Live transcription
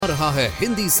रहा है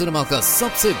हिंदी सिनेमा का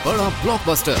सबसे बड़ा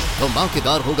ब्लॉकबस्टर।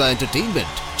 धमाकेदार होगा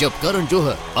एंटरटेनमेंट जब करण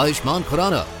जौहर, आयुष्मान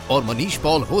खुराना और मनीष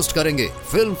पॉल होस्ट करेंगे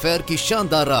फिल्म फेयर की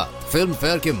शानदार रात। फिल्म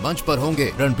फेयर के मंच पर होंगे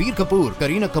रणबीर कपूर,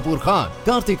 करीना कपूर खान,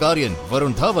 कार्तिक आर्यन,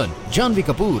 वरुण धवन, जानवी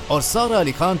कपूर और सारा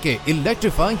अली खान के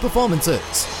इलेक्ट्रीफाइंग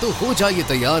परफॉर्मेंसेस। तो हो जाइए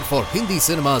तैयार for Hindi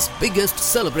cinema's biggest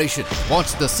celebration.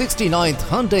 Watch the 69th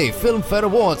Hyundai Film Fair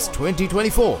Awards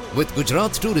 2024 with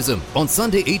Gujarat Tourism on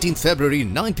Sunday 18th February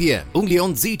 9 p.m. only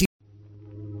on ZT.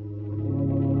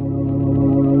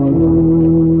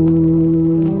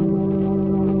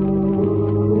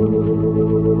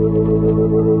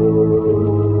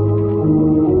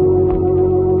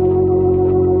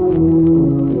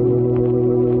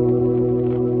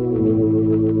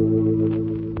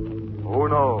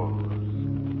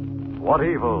 What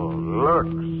evil lurks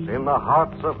in the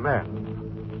hearts of men?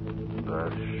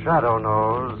 The Shadow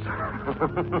knows.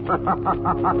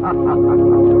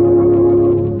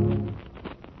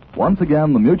 Once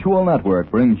again, the Mutual Network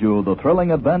brings you the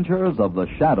thrilling adventures of the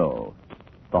Shadow,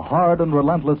 the hard and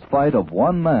relentless fight of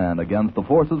one man against the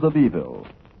forces of evil.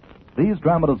 These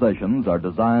dramatizations are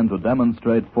designed to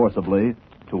demonstrate forcibly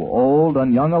to old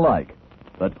and young alike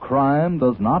that crime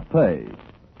does not pay.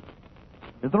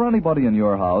 Is there anybody in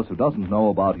your house who doesn't know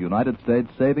about United States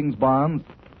savings bonds?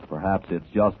 Perhaps it's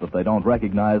just that they don't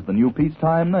recognize the new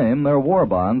peacetime name their war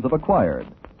bonds have acquired.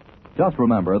 Just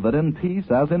remember that in peace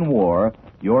as in war,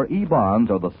 your E-bonds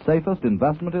are the safest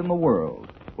investment in the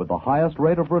world, with the highest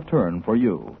rate of return for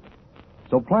you.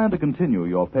 So plan to continue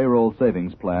your payroll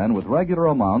savings plan with regular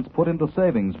amounts put into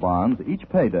savings bonds each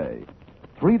payday.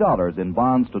 $3 in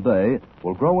bonds today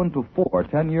will grow into $4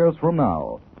 10 years from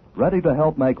now, ready to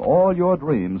help make all your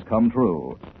dreams come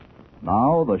true.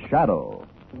 Now, The Shadow.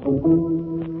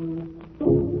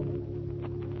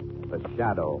 The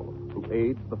Shadow, who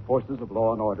aids the forces of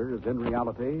law and order, is in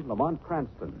reality Lamont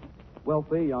Cranston,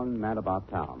 wealthy young man about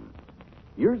town.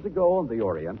 Years ago in the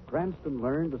Orient, Cranston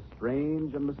learned a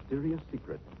strange and mysterious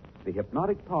secret, the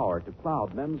hypnotic power to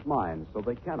cloud men's minds so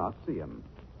they cannot see him.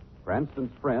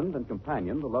 Cranston's friend and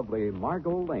companion, the lovely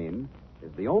Margot Lane,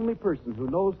 is the only person who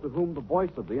knows to whom the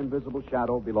voice of the invisible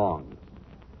shadow belongs.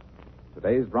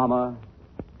 Today's drama,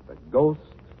 The Ghost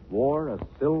Wore a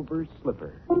Silver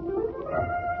Slipper.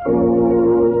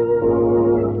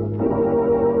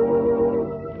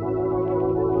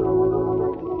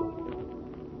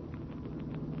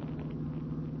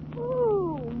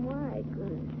 Oh, my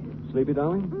goodness. Sleepy,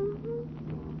 darling?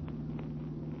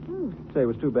 Mm-hmm. Say, it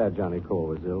was too bad Johnny Cole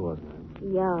was ill, wasn't it?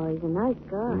 Yeah, he's a nice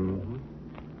guy. Mm-hmm.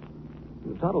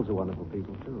 The Tuttles are wonderful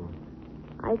people, too.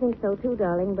 I think so, too,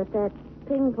 darling, but that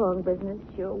ping-pong business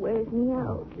sure wears me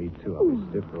out. Oh, me, too. I'll be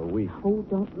stiff for a week. Oh,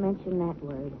 don't mention that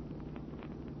word.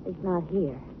 He's not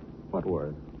here. What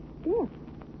word? Stiff.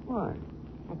 Why?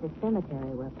 At the cemetery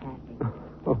we're passing.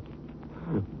 Oh,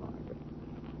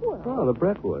 Well, the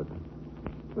Brentwood.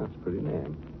 That's a pretty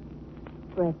name.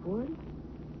 Brentwood?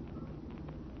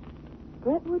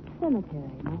 Brentwood Cemetery,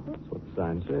 Mother? That's what the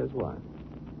sign says. Why?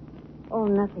 Oh,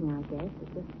 nothing, I guess.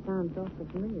 It just sounds awfully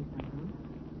familiar somehow.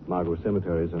 Margot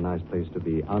Cemetery is a nice place to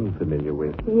be unfamiliar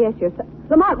with. Yes, you're so...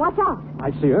 Lamont, watch out!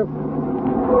 I see her.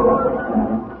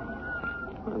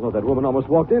 Well, that woman almost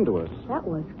walked into us. That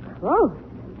was close.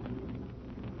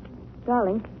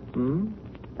 Darling, Hmm?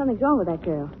 something's wrong with that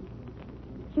girl.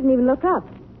 She didn't even look up.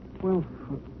 Well,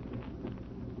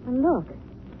 And look.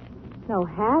 No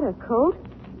hat or coat.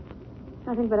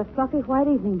 Nothing but a fluffy white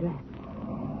evening dress.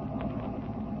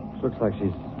 looks like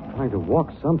she's trying to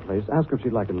walk someplace. Ask her if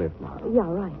she'd like a lift, Margot. Yeah,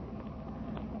 right.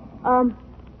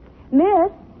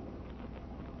 Miss?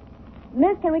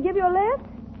 Miss, can we give you a lift?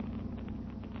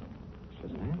 She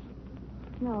doesn't answer.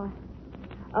 No,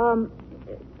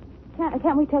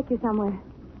 can't we take you somewhere?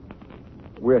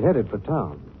 We're headed for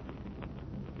town.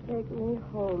 Take me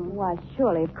home. Why,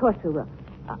 surely, of course we will.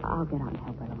 I'll get out and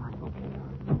help her, Lamont. Okay.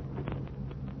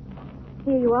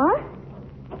 Here you are.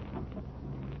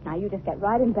 Now, you just get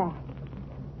right in back.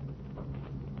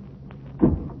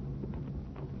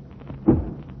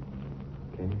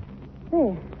 Okay.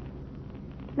 There.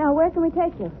 Now, where can we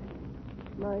take you?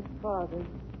 My father.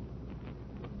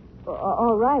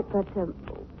 All right, but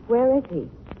where is he?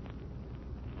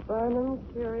 Barnum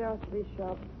Curiosity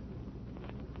Shop,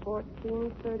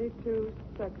 1432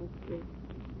 2nd Street.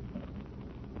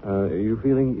 Are you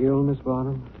feeling ill, Miss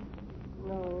Barnum?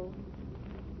 No,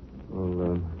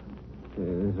 Well,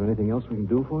 is there anything else we can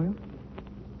do for you?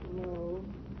 no.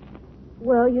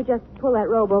 Well, you just pull that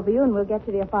robe over you, and we'll get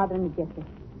you to your father in a jiffy.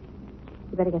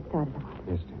 You better get started.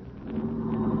 Yes, dear.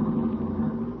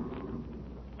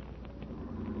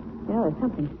 You know, there's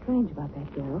something strange about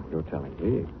that girl. You're telling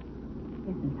me.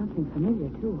 guessing something familiar,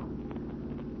 too.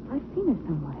 I've seen her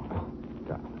somewhere.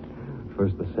 God.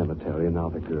 First the cemetery and now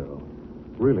the girl.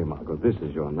 Really, Margot, this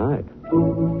is your night.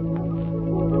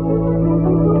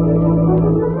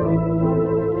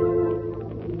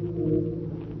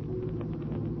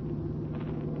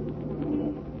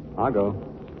 Margot.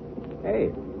 Hey,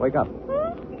 wake up.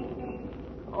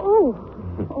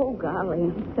 Oh, golly,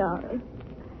 I'm sorry.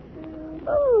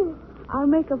 Oh, I'll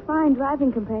make a fine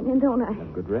driving companion, don't I? Have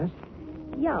a good rest?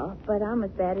 Yeah, but I'm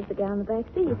as bad as the guy in the back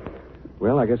seat.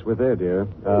 Well, I guess we're there, dear.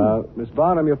 Miss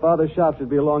Barnum, your father's shop should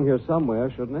be along here somewhere,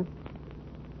 shouldn't it?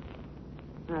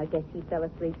 I guess he fell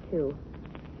asleep, too.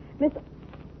 Miss...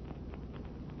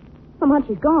 Lamont,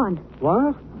 she's gone.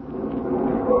 What?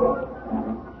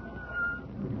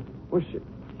 Where'd she...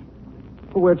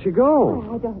 Where'd she go?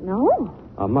 I don't know.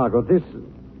 Margot, this...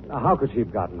 how could she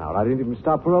have gotten out? I didn't even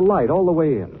stop for a light all the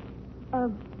way in.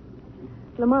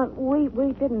 Lamont, we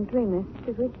didn't dream this,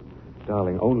 did we?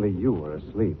 Darling, only you were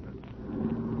asleep.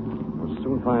 We'll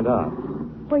soon find out.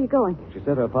 Where are you going? She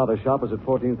said her father's shop was at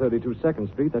 1432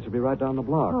 2nd Street. That should be right down the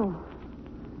block. Oh.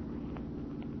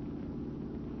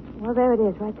 Well, there it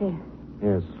is, right there.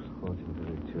 Yes,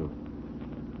 1432.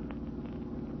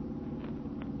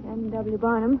 M.W.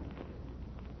 Barnum.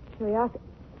 Curiosity.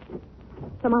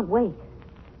 Lamont, wait.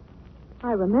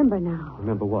 I remember now.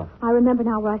 Remember what? I remember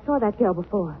now where I saw that girl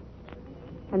before.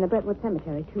 And the Brentwood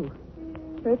Cemetery, too.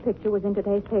 Her picture was in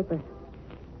today's paper.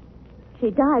 She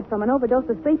died from an overdose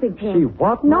of sleeping pills. She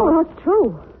what? No, it's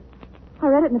true. I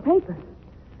read it in the paper.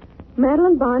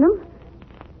 Madeline Barnum,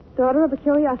 daughter of a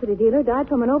curiosity dealer, died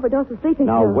from an overdose of sleeping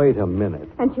Now, pills. wait a minute.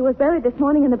 And she was buried this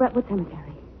morning in the Brentwood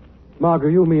Cemetery. Margot,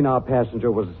 you mean our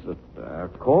passenger was a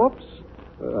corpse?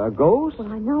 A ghost?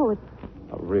 Well, I know it's...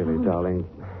 Oh, really, darling?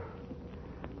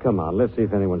 Come on, let's see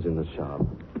if anyone's in the shop.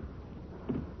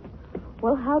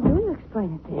 Well, how do you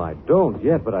explain it then? Well, I don't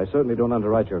yet, but I certainly don't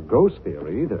underwrite your ghost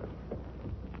theory either.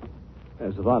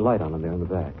 There's a light on in there in the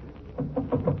back.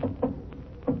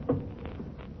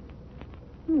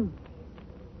 Maybe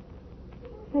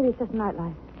it's just a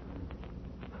nightlight.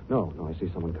 No, I see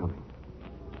someone coming.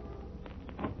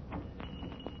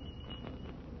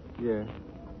 Yes.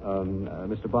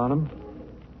 Mr. Barnum?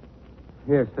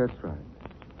 Yes, that's right.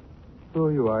 Who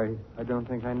are you? I don't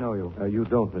think I know you. You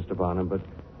don't, Mr. Barnum, but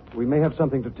we may have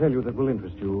something to tell you that will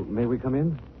interest you. May we come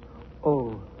in?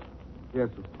 Oh, yes,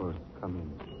 of course. Come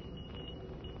in.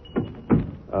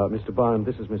 Mr. Barnum,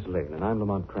 this is Miss Lane, and I'm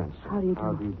Lamont Cranston. How do you do?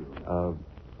 How do you do?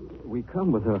 We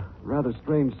come with a rather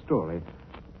strange story.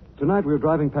 Tonight we were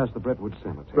driving past the Brentwood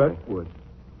Cemetery. Brentwood?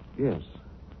 Yes.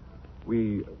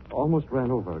 We almost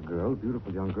ran over a girl,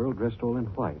 beautiful young girl, dressed all in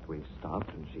white. We stopped,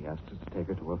 and she asked us to take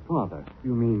her to her father.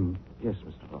 You mean... Yes,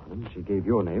 Mr. Barnum. She gave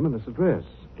your name and this address.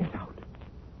 Get out.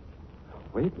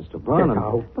 Wait, Mr. Barnum. Get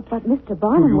out. But Mr.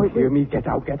 Barnum... Do you hear me? Get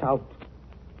out, get out.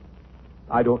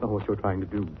 I don't know what you're trying to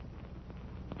do.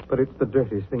 But it's the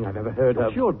dirtiest thing I've ever heard of.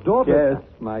 It's your daughter. Yes,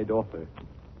 my daughter.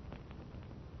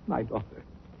 My daughter.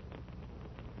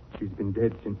 She's been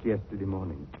dead since yesterday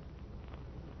morning.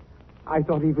 I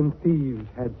thought even thieves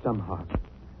had some heart.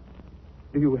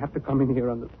 Do you have to come in here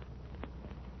on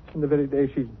the very day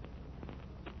she's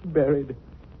buried?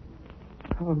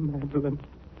 Oh, Madeline.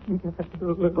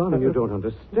 Madeline. Barnum, you don't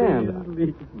understand.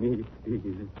 Please leave me. Please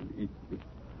leave me.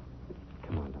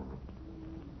 Come on, darling.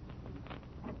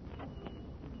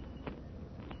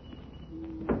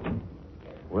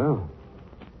 Well,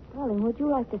 Darling, would you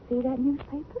like to see that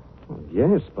newspaper?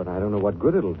 yes, but I don't know what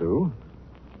good it'll do.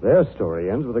 Their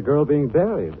story ends with a girl being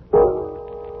buried.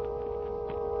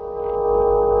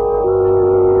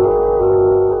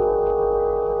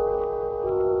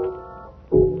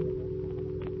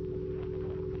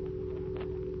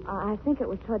 I think it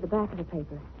was toward the back of the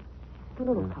paper. The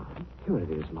little column. Here it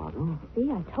is, Margot. See,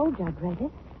 I told you I'd read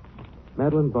it.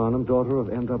 Madeline Barnum, daughter of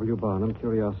M.W. Barnum,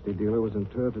 curiosity dealer, was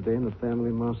interred today in the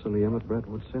family mausoleum at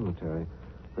Brentwood Cemetery.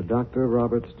 The doctor,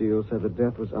 Robert Steele, said the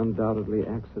death was undoubtedly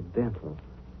accidental.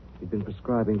 He'd been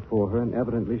prescribing for her, and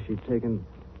evidently she'd taken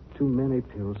too many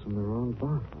pills from the wrong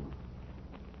bottle.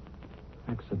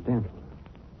 Accidental.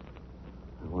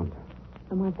 I wonder.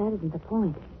 Lamont, that isn't the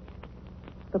point.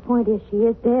 The point is she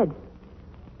is dead.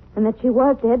 And that she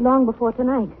was dead long before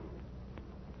tonight.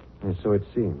 And so it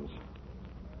seems.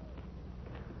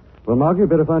 Well, Margie, you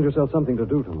better find yourself something to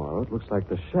do tomorrow. It looks like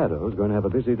the Shadow's going to have a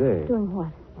busy day. Doing what?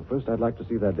 Well, first, I'd like to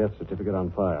see that death certificate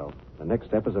on file. The next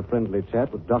step is a friendly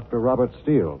chat with Dr. Robert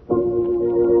Steele.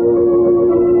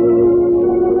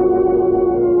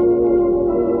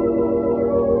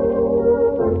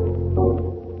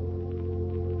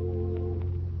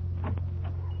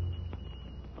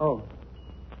 Oh.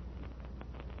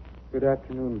 Good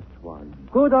afternoon, Mr. Warren.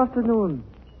 Good afternoon.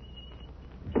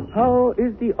 How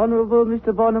is the Honorable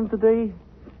Mr. Barnum today?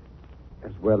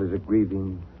 As well as a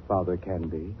grieving father can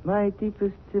be. My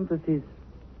deepest sympathies.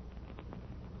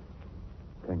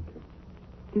 Thank you.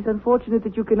 It is unfortunate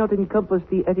that you cannot encompass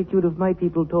the attitude of my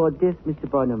people toward death,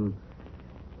 Mr. Barnum.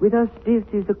 With us,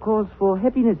 death is the cause for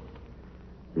happiness.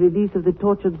 The release of the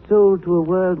tortured soul to a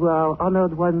world where our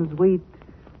honored ones wait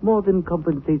more than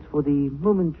compensates for the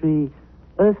momentary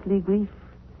earthly grief.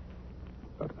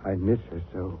 But I miss her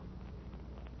so.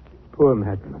 Poor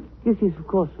Madeline. Yes, of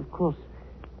course.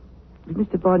 But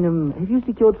Mr. Barnum, have you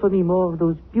secured for me more of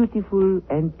those beautiful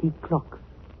antique clocks?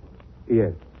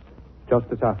 Yes. Just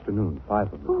this afternoon,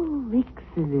 5 of them. Oh,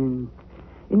 excellent.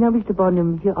 And now, Mr.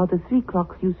 Barnum, here are the 3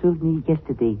 clocks you sold me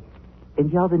yesterday. And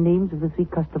here are the names of the 3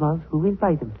 customers who will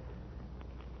buy them.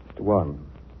 Mr. Warren,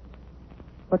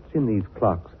 what's in these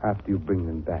clocks after you bring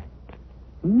them back?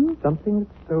 Something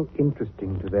that's so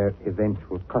interesting to their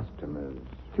eventual customers.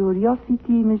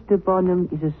 Curiosity, Mr. Barnum,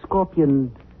 is a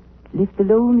scorpion. Left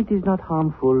alone, it is not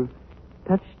harmful.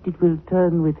 Touched, it will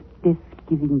turn with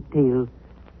death-giving tail.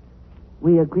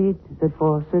 We agreed that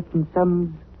for certain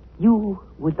sums, you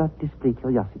would not display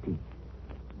curiosity.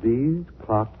 These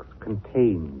clocks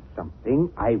contain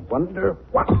something. I wonder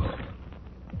what.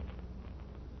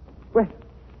 Well,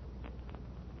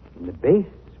 in the base,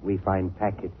 we find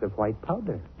packets of white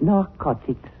powder.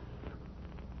 Narcotics.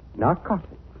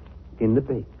 Narcotics in the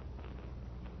base.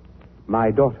 My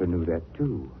daughter knew that,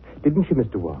 too. Didn't she,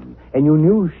 Mr. Warren? And you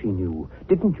knew she knew,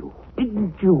 didn't you?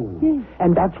 Didn't you? Yes.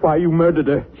 And that's why you murdered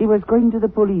her. She was going to the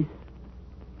police.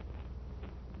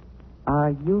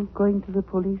 Are you going to the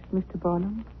police, Mr.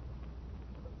 Barnum?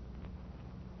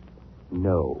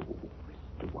 No,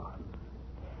 Mr. Warren.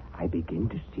 I begin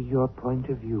to see your point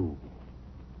of view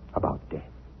about death.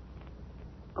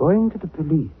 Going to the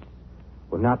police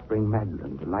will not bring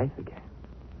Madeline to life again.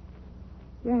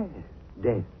 Yes,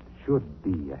 death should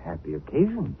be a happy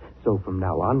occasion. So from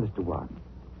now on, Mr. Warren,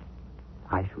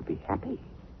 I shall be happy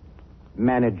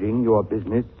managing your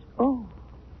business. Oh.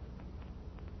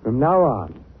 From now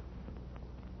on,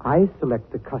 I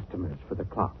select the customers for the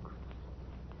clocks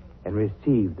and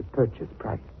receive the purchase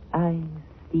price. I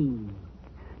see.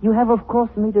 You have, of course,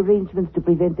 made arrangements to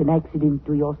prevent an accident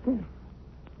to yourself.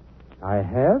 I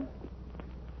have?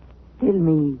 Tell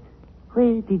me,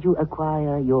 where did you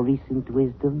acquire your recent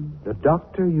wisdom? The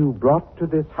doctor you brought to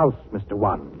this house, Mr.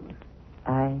 Warren.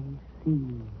 I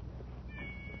see.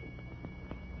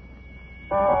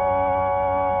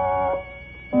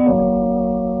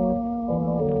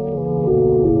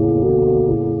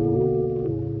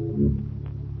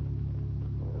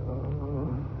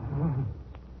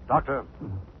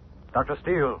 Dr.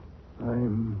 Steele.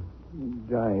 I'm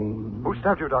dying. Who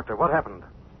stabbed you, Doctor? What happened?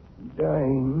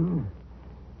 Dying.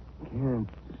 Can't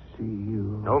see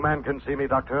you. No man can see me,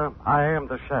 Doctor. I am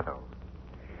the Shadow.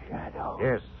 Shadow?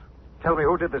 Yes. Tell me,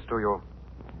 who did this to you?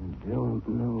 I don't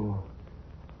know.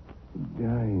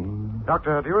 Dying.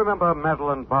 Doctor, do you remember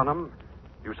Madeline Barnum?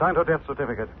 You signed her death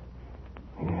certificate.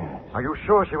 Yes. Are you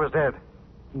sure she was dead?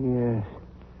 Yes.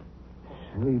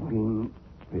 Sleeping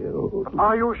pills. But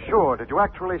are you sure? Did you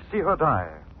actually see her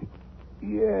die?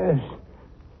 Yes.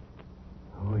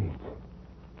 Wait.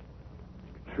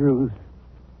 Truth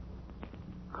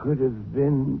could have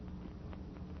been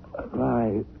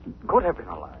alive. Could have been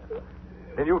alive.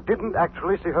 Then you didn't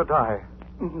actually see her die.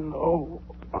 No.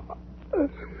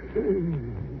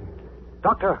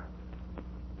 Doctor.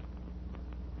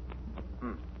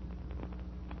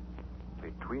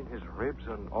 Between his ribs,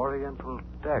 an oriental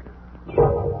dagger.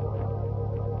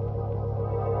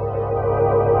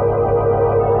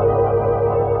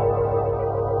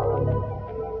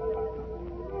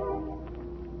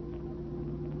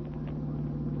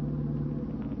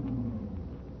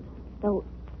 So,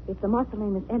 if the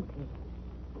mausoleum is empty,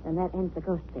 then that ends the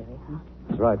ghost theory, huh?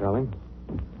 That's right, darling.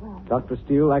 Well, Dr.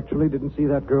 Steele actually didn't see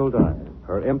that girl die.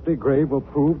 Her empty grave will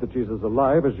prove that she's as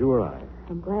alive as you or I.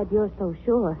 I'm glad you're so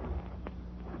sure.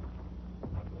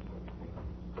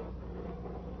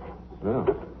 Well,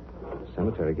 the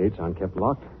cemetery gates aren't kept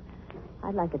locked.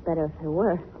 I'd like it better if there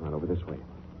were. Come on over this way.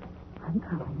 I'm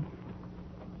coming.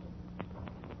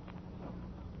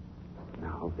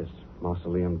 Now, this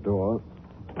mausoleum door.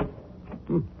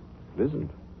 It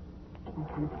isn't.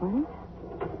 That's kind of funny.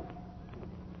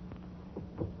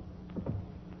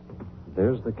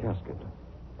 There's the casket.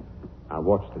 Now,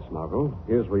 watch this, Margot.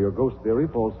 Here's where your ghost theory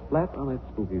falls flat on its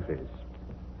spooky face.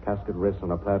 Casket rests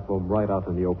on a platform right out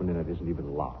in the open, and it isn't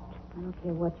even locked. I don't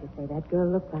care what you say. That girl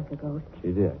looked like a ghost.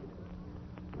 She did.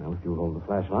 Well, if you'll hold the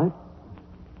flashlight.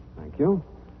 Thank you.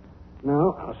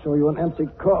 Now, I'll show you an empty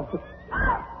coffin.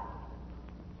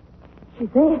 She's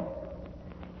there.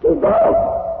 She's there.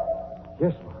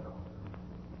 Yes, Margot.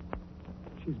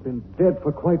 She's been dead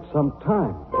for quite some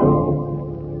time.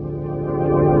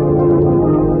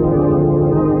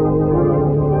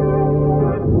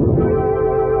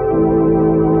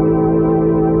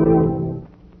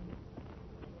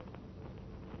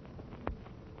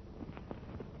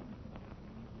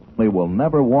 Will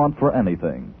never want for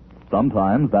anything.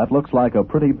 Sometimes that looks like a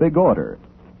pretty big order.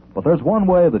 But there's one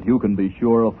way that you can be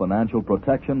sure of financial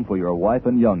protection for your wife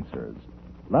and youngsters.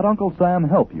 Let Uncle Sam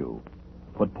help you.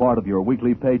 Put part of your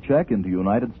weekly paycheck into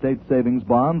United States savings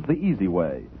bonds the easy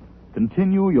way.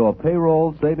 Continue your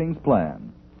payroll savings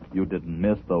plan. You didn't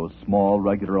miss those small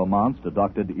regular amounts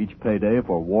deducted each payday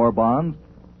for war bonds,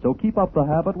 so keep up the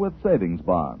habit with savings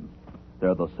bonds.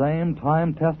 They're the same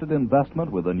time-tested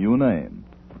investment with a new name.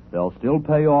 They'll still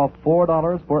pay off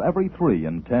 $4 for every 3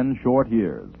 in 10 short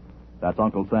years. That's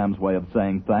Uncle Sam's way of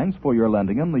saying thanks for your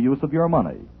lending him the use of your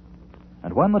money.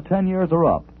 And when the 10 years are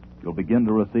up, you'll begin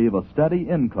to receive a steady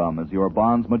income as your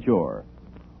bonds mature.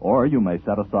 Or you may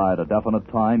set aside a definite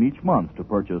time each month to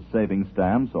purchase savings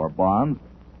stamps or bonds.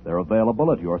 They're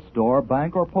available at your store,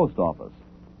 bank, or post office.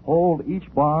 Hold each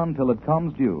bond till it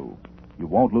comes due. You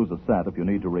won't lose a cent if you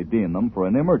need to redeem them for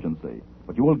an emergency,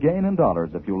 but you will gain in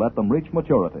dollars if you let them reach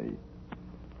maturity.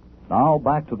 Now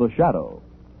back to the Shadow.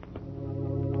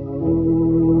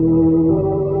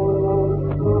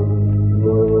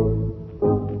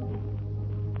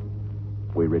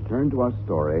 We return to our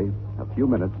story a few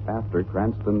minutes after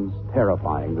Cranston's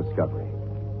terrifying discovery.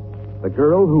 The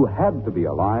girl who had to be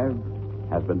alive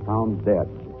has been found dead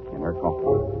in her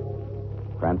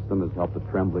coffin. Cranston has helped the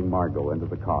trembling Margot into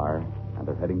the car, and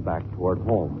they're heading back toward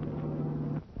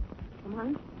home. Come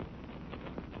on.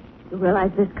 You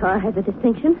realize this car has a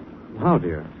distinction? How,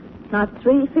 dear? Not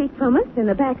 3 feet from us, in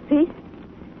the back seat,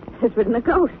 has ridden a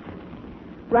ghost.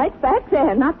 Right back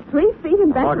there, not 3 feet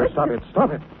in back. Margaret, stop it.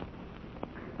 Stop it.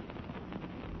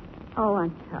 Oh,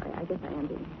 I'm sorry. I guess I am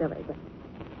being silly, but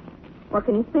what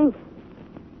can you think?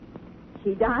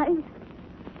 She died.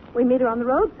 We meet her on the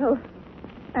road, so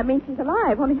that means she's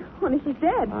alive, only she's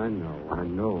dead. I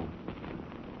know.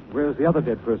 Where does the other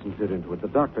dead person fit into it? The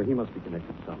doctor, he must be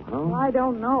connected somehow. Well, I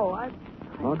don't know.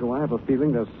 Margot, I have a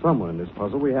feeling there's someone in this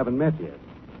puzzle we haven't met yet.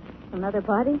 Another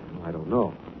body? I don't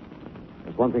know.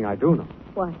 There's one thing I do know.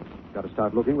 What? Got to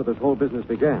start looking where this whole business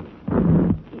began.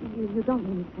 You don't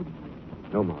mean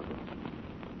it's No, Margot.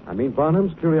 I mean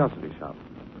Barnum's Curiosity Shop,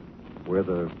 where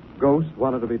the ghost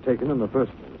wanted to be taken in the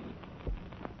first place.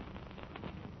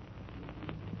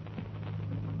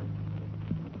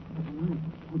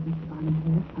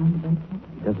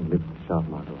 He doesn't live in the shop,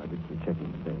 Margot. I did some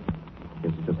checking today.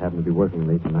 Guess he just happened to be working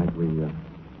late tonight. We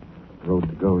rode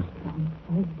the ghost.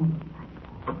 It's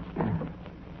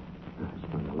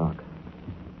on the lock.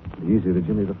 It'd be easier to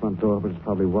jimmy the front door, but it's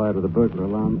probably wired with a burglar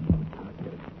alarm.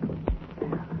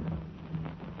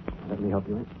 Let me help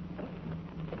you, eh?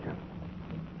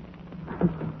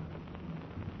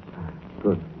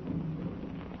 Good.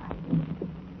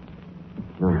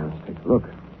 Now, let's take a look.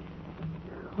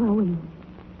 Well, we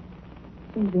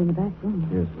seem to be in the back room.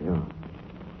 Yes, we are.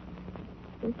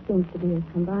 This seems to be a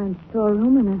combined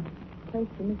storeroom and a place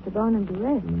for Mr. Barnum to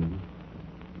rest.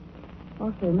 Mm-hmm.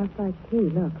 Also, a nice key,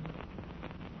 look.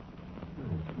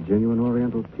 It's a genuine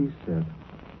Oriental tea set.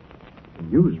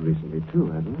 Used recently, too,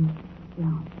 hasn't it?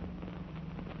 Yeah.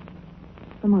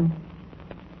 Come on.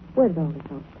 Where did all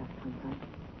this old stuff come from?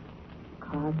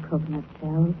 Carved coconut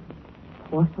shells,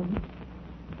 porcelain,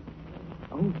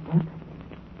 old weapons.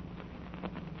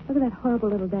 Look at that horrible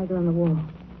little dagger on the wall.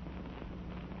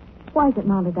 Why is it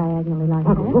mounted diagonally like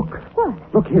Margot, that? look.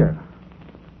 What? Look here.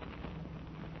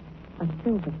 A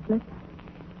silver slipper.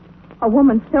 A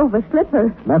woman's silver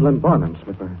slipper. Madeline Barnum's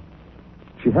slipper.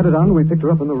 She had it on when we picked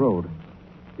her up on the road.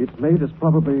 Its mate is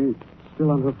probably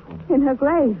still on her foot. In her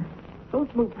grave.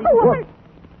 Don't move, please. Oh, what?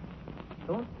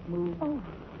 Don't move. Oh.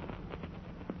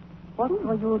 What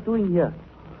are you doing here?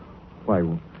 Why,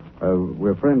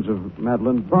 we're friends of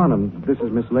Madeline Barnum. This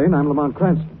is Miss Lane. I'm Lamont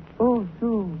Cranston. Oh,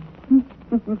 so.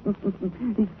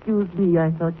 Excuse me,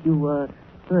 I thought you were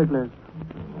burglars.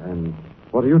 And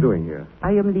what are you doing here?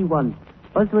 I am Lee One,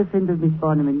 also a friend of Miss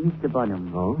Barnum and Mr.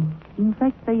 Barnum. Oh? In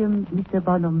fact, I am Mr.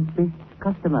 Barnum's best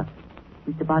customer.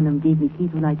 Mr. Barnum gave me key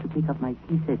tonight to pick up my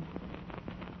tea set.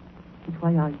 But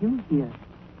why are you here?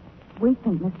 We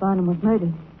think Miss Barnum was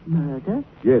murdered. Murder?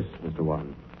 Yes, Mr.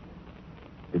 Warren.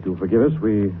 If you'll forgive us,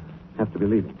 we have to be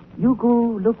leaving. You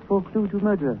go look for clue to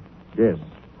murderer. Yes.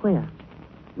 Where?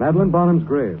 Madeline Barnum's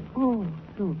grave. Oh,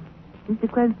 so. Mr.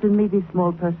 Cranston, may this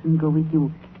small person go with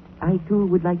you. I, too,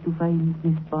 would like to find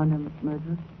Miss Barnum's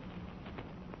murderer.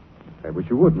 I wish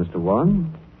you would, Mr.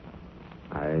 Wan.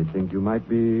 I think you might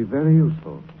be very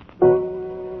useful.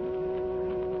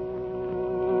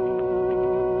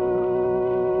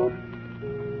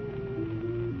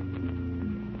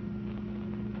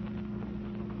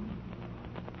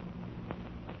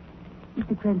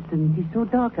 Mr. Cranston, it is so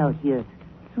dark out here.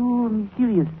 So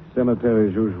mysterious.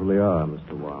 Cemeteries usually are,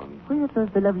 Mr. Wan. Where does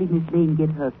the lovely Miss Lane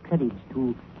get her courage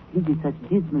to visit such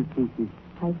dismal places?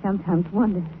 I sometimes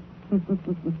wonder. Yes.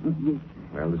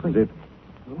 Well, this is it.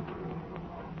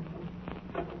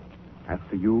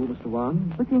 After you, Mr.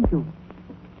 Wan? Oh, thank you.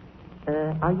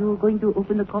 Are you going to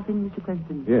open the coffin, Mr.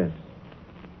 Cranston? Yes.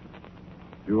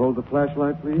 You hold the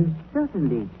flashlight, please?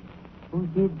 Certainly. Oh,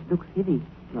 it looks heavy.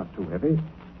 Not too heavy.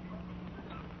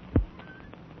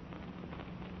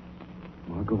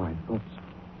 Margot, I thought so.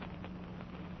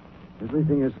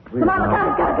 Everything is clear now.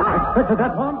 I expected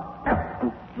that one.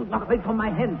 You knock away from my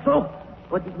hand, so.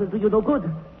 But it will do you no good.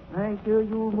 I hear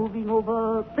you moving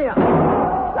over there.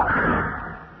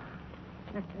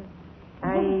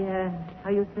 How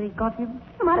you say, got him?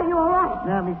 Lamont, are you all right?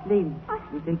 Now, Miss Lane,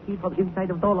 you take key from inside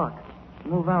of door lock.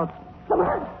 Move out.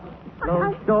 Lamont!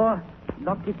 Close door.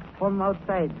 Lock it from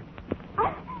outside.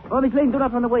 Oh, Miss Lane, do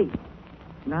not run away.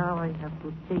 Now I have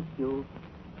to take you.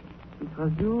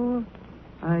 Because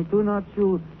I do not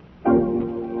shoot.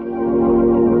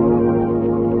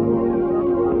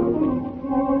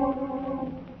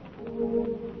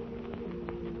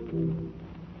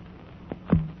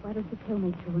 Why don't you kill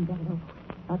me, too, and get it over?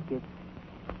 Not yet.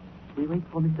 We wait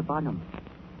for Mr. Barnum.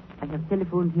 I have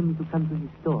telephoned him to come to his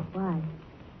store. Why?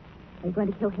 Are you going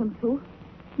to kill him, too?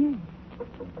 Yes.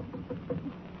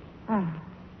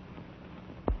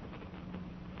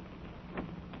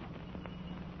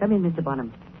 Come in, Mr.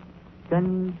 Barnum.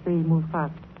 Guns, they move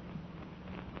fast.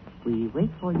 We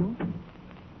wait for you.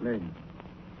 Lane,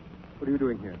 what are you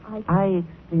doing here? I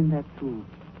explain that, too.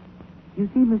 You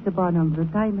see, Mr. Barnum, the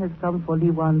time has come for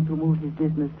Lee Wan to move his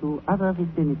business to other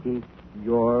vicinities.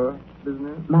 Your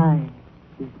business? My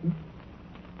business?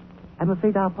 I'm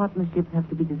afraid our partnership has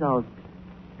to be dissolved.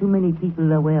 Too many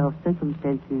people are aware of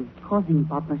circumstances causing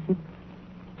partnership.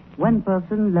 One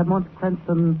person, Lamont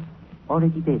Cranston,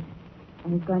 already dead.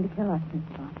 And he's going to kill us,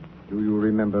 Mr. Barnum. Do you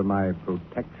remember my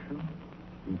protection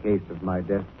in case of my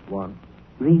death, Wan?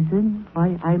 Reason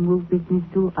why I move business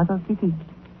to other cities.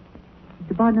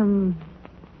 Mr. Barnum,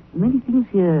 many things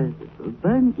here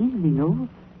burn easily, no?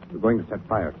 You're going to set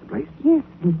fire to the place? Yes,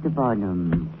 Mr.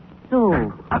 Barnum. So,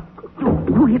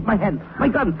 you hit my hand, my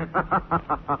gun.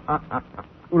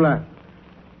 Who laughed?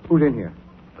 Who's in here?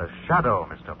 The shadow,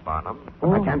 Mr. Barnum.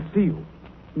 Oh. I can't see you.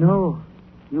 No,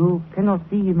 you cannot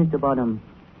see him, Mr. Barnum.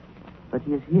 But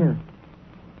he is here.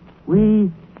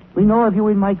 We know of you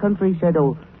in my country,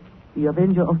 Shadow. The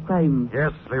avenger of crime.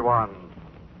 Yes, Lee Wan.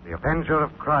 The avenger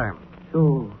of crime.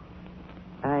 So,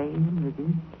 I am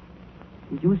ready.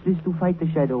 It's useless to fight the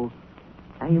Shadow.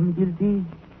 I am guilty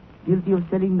of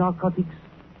selling narcotics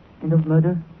and of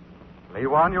murder. Lee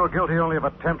Wan, you're guilty only of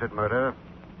attempted murder.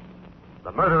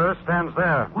 The murderer stands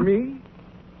there. Me?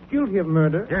 Guilty of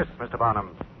murder? Yes, Mr.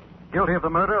 Barnum. Guilty of the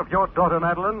murder of your daughter,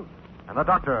 Madeline, and the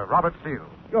doctor, Robert Steele.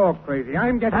 You're crazy.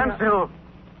 I'm getting... Stand still.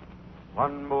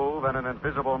 One move and an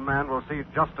invisible man will see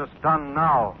justice done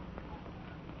now.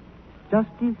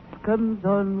 Justice comes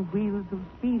on wheels of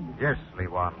speed. Yes, Lee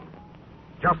Wan.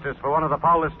 Justice for one of the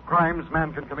foulest crimes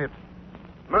man can commit.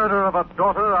 Murder of a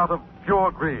daughter out of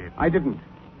pure greed. I didn't.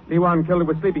 Lee Wan killed her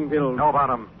with sleeping pills. No,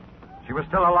 Barnum. She was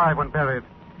still alive when buried.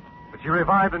 But she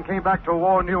revived and came back to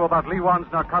warn you about Lee Wan's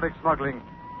narcotic smuggling,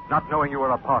 not knowing you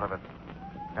were a part of it.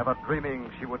 Never dreaming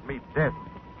she would meet death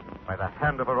by the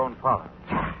hand of her own father.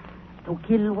 To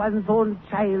kill one's own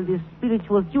child is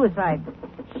spiritual suicide.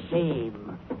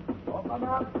 Shame. Open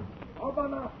up!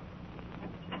 Open up!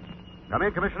 Come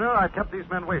in, Commissioner. I've kept these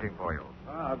men waiting for you.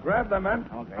 Grab them, men.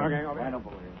 Okay.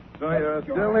 So you're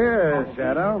still here,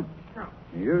 Shadow?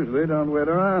 You usually don't wait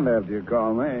around after you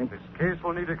call me. This case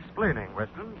will need explaining,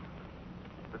 Weston.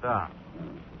 Sit down.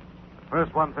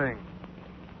 First, one thing.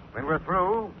 When we're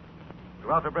through,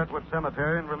 go out to Brentwood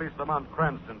Cemetery and release Lamont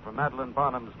Cranston from Madeline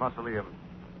Barnum's mausoleum.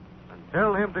 And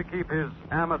tell him to keep his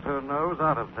amateur nose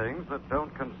out of things that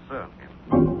don't concern him.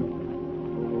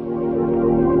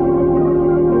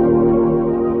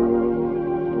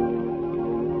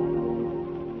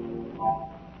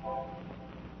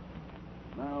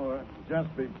 Now,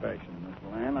 just be patient,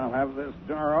 Miss Lane. I'll have this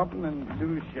door open in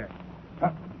 2 seconds.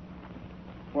 Huh.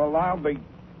 Well, I'll be...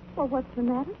 Well, what's the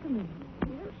matter, Commissioner?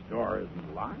 This door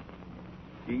isn't locked.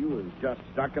 Key was just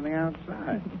stuck in the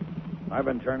outside. I've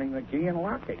been turning the key and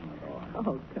locking the door.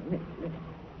 Oh, Commissioner.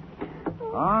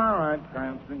 All right,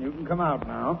 Cranston, you can come out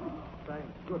now. Thank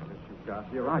goodness you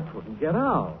Garcia, I couldn't get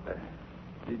out.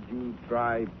 Did you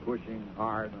try pushing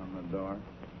hard on the door?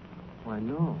 Why,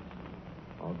 no.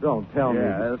 Oh, don't tell me.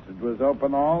 Yes, it was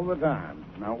open all the time.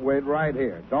 Now, wait right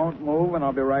here. Don't move, and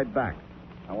I'll be right back.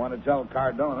 I want to tell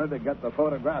Cardona to get the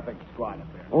photographic squad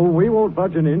up here. Oh, we won't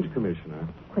budge an inch, Commissioner.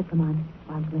 Quick, come on,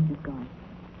 while Commissioner's gone.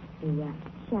 The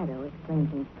shadow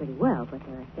explains things pretty well, but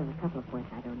there are still a couple of points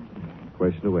I don't understand.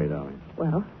 Question away, darling.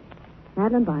 Well,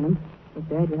 Madeline Barnum was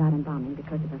buried without embalming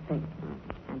because of her faith.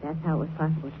 And that's how it was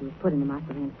possible she was put in the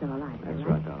mausoleum still alive. That's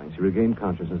right, darling. She regained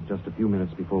consciousness just a few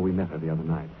minutes before we met her the other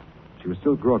night. She was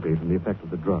still groggy from the effect of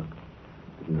the drug.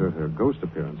 Didn't hurt her ghost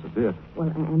appearance a bit. Well,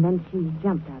 and then she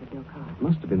jumped out of your car. It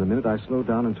must have been the minute I slowed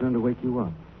down and turned to wake you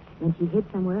up. Then she hid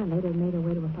somewhere and later made her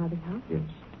way to her father's house? Yes.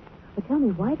 But tell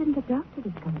me, why didn't the doctor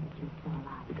discover that she was still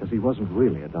alive? Because he wasn't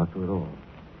really a doctor at all.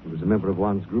 He was a member of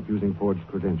Juan's group using forged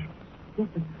credentials. Yes,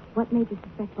 but what made you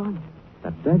suspect Barnum?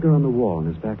 That dagger on the wall in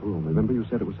his back room. Remember you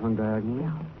said it was hung diagonally?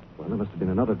 Yeah. Well, there must have been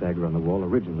another dagger on the wall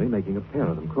originally, making a pair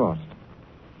of them crossed.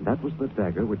 That was the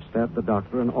dagger which stabbed the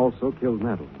doctor and also killed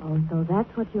Madeline. Oh, so that's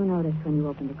what you noticed when you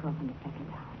opened the coffin the second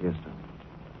time. Yes, sir.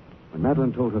 When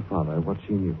Madeline told her father what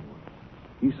she knew,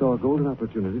 he saw a golden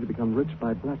opportunity to become rich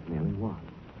by blackmailing Juan.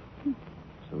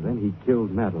 So then he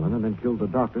killed Madeline and then killed the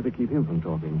doctor to keep him from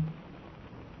talking.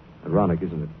 Ironic,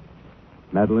 isn't it?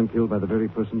 Madeline killed by the very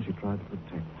person she tried to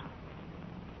protect.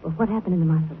 Well, what happened in the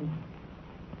mausoleum?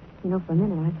 You know, for a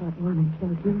minute I thought Juan had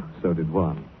killed you. So did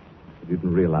Juan. He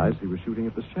didn't realize he was shooting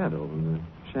at the shadow, and the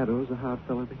shadow's a hard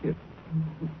fellow to hit.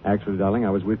 Actually, darling, I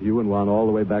was with you and Juan all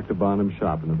the way back to Barnum's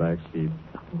shop in the back seat.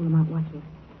 Oh, Lamont, watch it.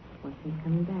 Watch him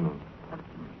coming back.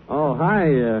 Oh,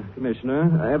 hi,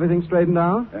 Commissioner. Everything straightened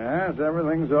out? Yes,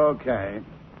 everything's okay.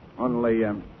 Only,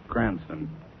 Cranston,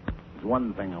 there's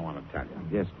one thing I want to tell you.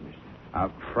 Yes,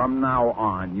 Commissioner. From now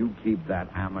on, you keep that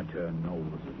amateur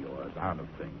nose of yours out of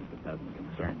things that doesn't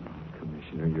concern you.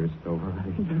 Commissioner, you're so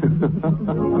right.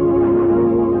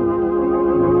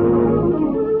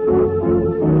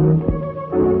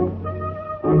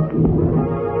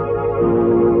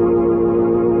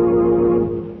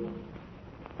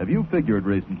 Have you figured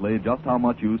recently just how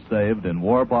much you saved in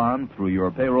war bonds through your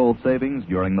payroll savings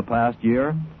during the past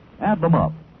year? Add them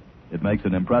up. It makes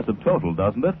an impressive total,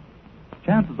 doesn't it?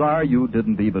 Chances are you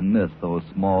didn't even miss those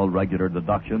small regular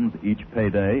deductions each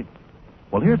payday.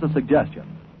 Well, here's a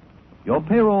suggestion. Your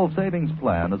payroll savings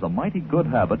plan is a mighty good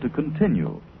habit to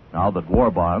continue now that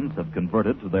war bonds have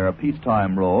converted to their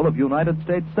peacetime role of United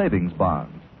States savings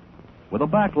bonds. With a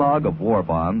backlog of war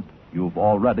bonds, you've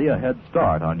already a head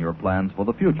start on your plans for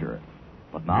the future.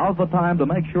 But now's the time to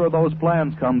make sure those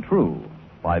plans come true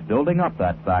by building up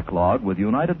that backlog with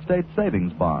United States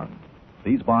savings bonds.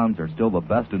 These bonds are still the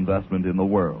best investment in the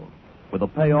world, with a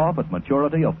payoff at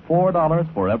maturity of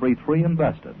 $4 for every 3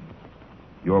 invested.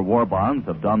 Your war bonds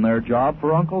have done their job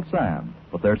for Uncle Sam,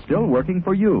 but they're still working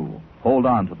for you. Hold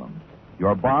on to them.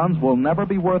 Your bonds will never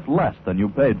be worth less than you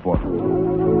paid for them.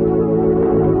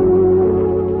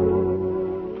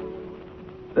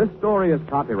 This story is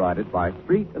copyrighted by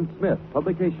Street and Smith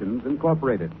Publications,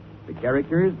 Incorporated. The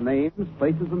characters, names,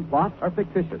 places, and plot are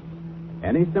fictitious.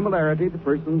 Any similarity to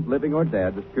persons living or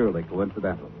dead is purely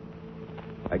coincidental.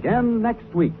 Again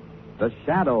next week, The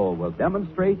Shadow will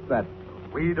demonstrate that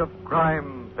Weed of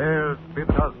crime bears but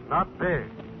does not pay.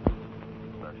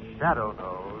 The shadow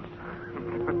knows.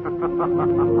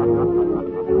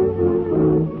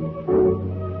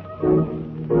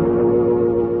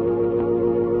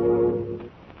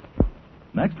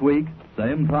 Next week,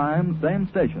 same time, same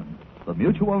station, the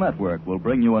Mutual Network will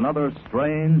bring you another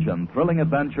strange and thrilling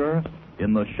adventure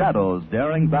in the Shadow's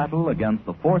daring battle against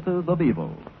the forces of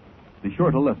evil. Be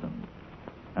sure to listen.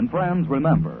 And friends,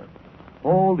 remember,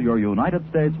 hold your United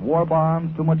States war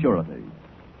bonds to maturity.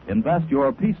 Invest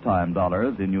your peacetime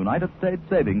dollars in United States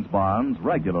savings bonds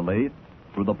regularly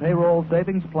through the payroll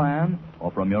savings plan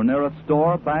or from your nearest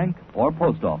store, bank, or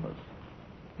post office.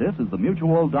 This is the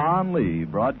Mutual Don Lee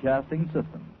Broadcasting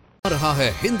System. आ रहा है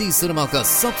Hindi cinema का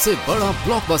सबसे बड़ा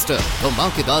blockbuster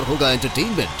धमाकेदार होगा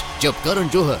entertainment जब करण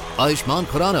जौहर, आयुष्मान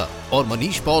खुराना और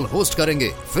Manish Paul host करेंगे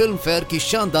फिल्म फेयर की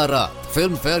शानदार रात।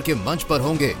 फिल्म फेयर के मंच पर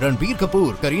होंगे रणबीर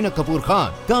कपूर, करीना कपूर खान,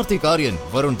 कार्तिक आर्यन,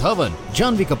 वरुण धवन,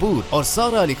 जानवी कपूर और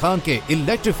सारा अली खान के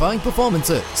इलेक्ट्रीफाइंग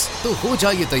परफॉर्मेंसेस। तो हो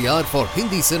जाइए तैयार for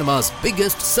Hindi cinema's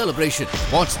biggest celebration.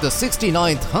 Watch the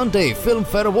 69th Hyundai Film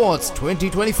Fair Awards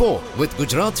 2024 with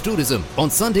Gujarat Tourism on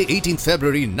Sunday 18th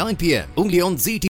February 9 p.m. only on ZT.